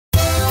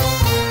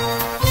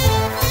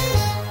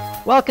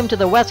Welcome to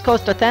the West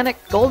Coast Authentic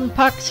Golden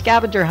Puck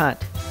Scavenger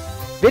Hunt.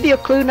 Video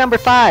clue number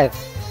 5.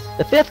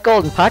 The 5th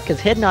golden puck is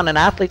hidden on an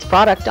athlete's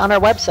product on our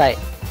website.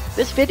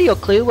 This video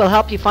clue will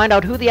help you find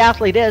out who the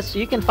athlete is so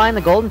you can find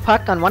the golden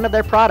puck on one of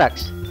their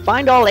products.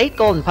 Find all 8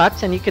 golden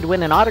pucks and you could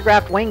win an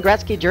autographed Wayne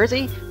Gretzky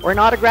jersey or an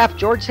autographed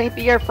George St.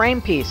 Pierre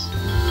frame piece.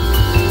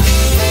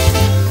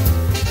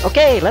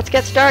 Okay, let's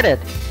get started.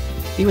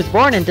 He was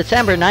born in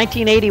December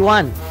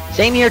 1981.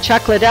 Same year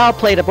Chuck Liddell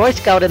played a Boy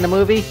Scout in the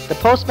movie The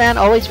Postman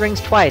Always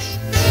Rings Twice.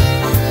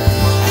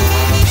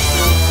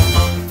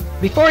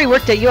 Before he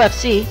worked at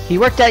UFC, he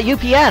worked at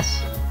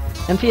UPS.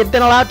 And if he had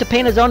been allowed to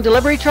paint his own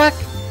delivery truck,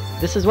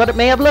 this is what it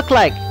may have looked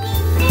like.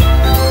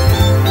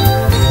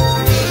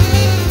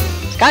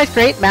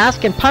 Skyscrape,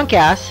 Mask, and Punk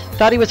Ass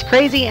thought he was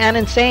crazy and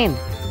insane,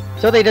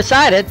 so they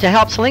decided to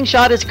help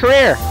slingshot his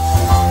career.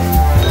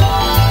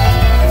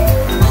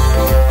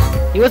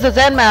 He was a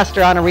Zen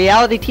master on a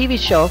reality TV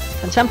show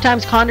and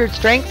sometimes conjured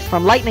strength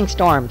from lightning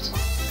storms.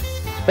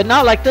 But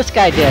not like this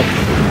guy did.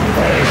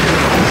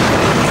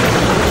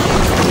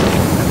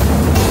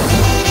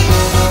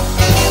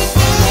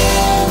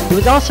 He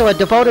was also a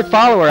devoted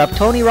follower of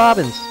Tony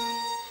Robbins.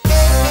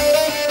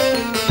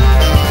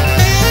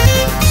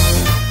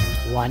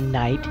 One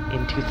night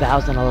in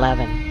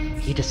 2011,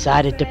 he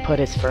decided to put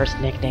his first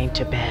nickname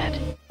to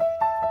bed.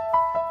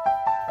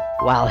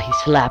 While he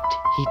slept,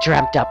 he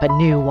dreamt up a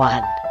new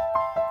one.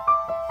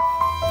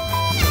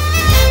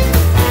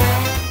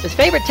 His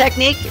favorite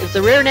technique is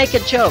the rear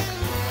naked choke.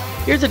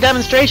 Here's a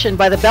demonstration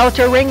by the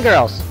Bellator Ring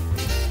Girls.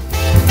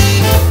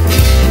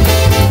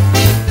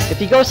 If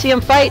you go see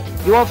him fight,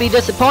 you won't be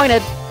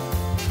disappointed,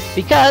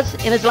 because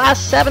in his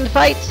last 7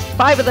 fights,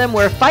 5 of them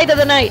were Fight of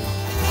the Night.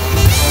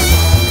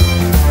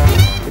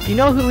 If you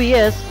know who he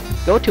is,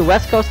 go to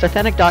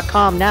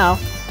westcoastauthentic.com now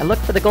and look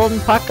for the golden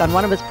puck on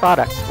one of his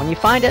products. When you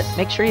find it,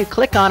 make sure you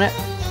click on it.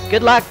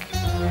 Good luck!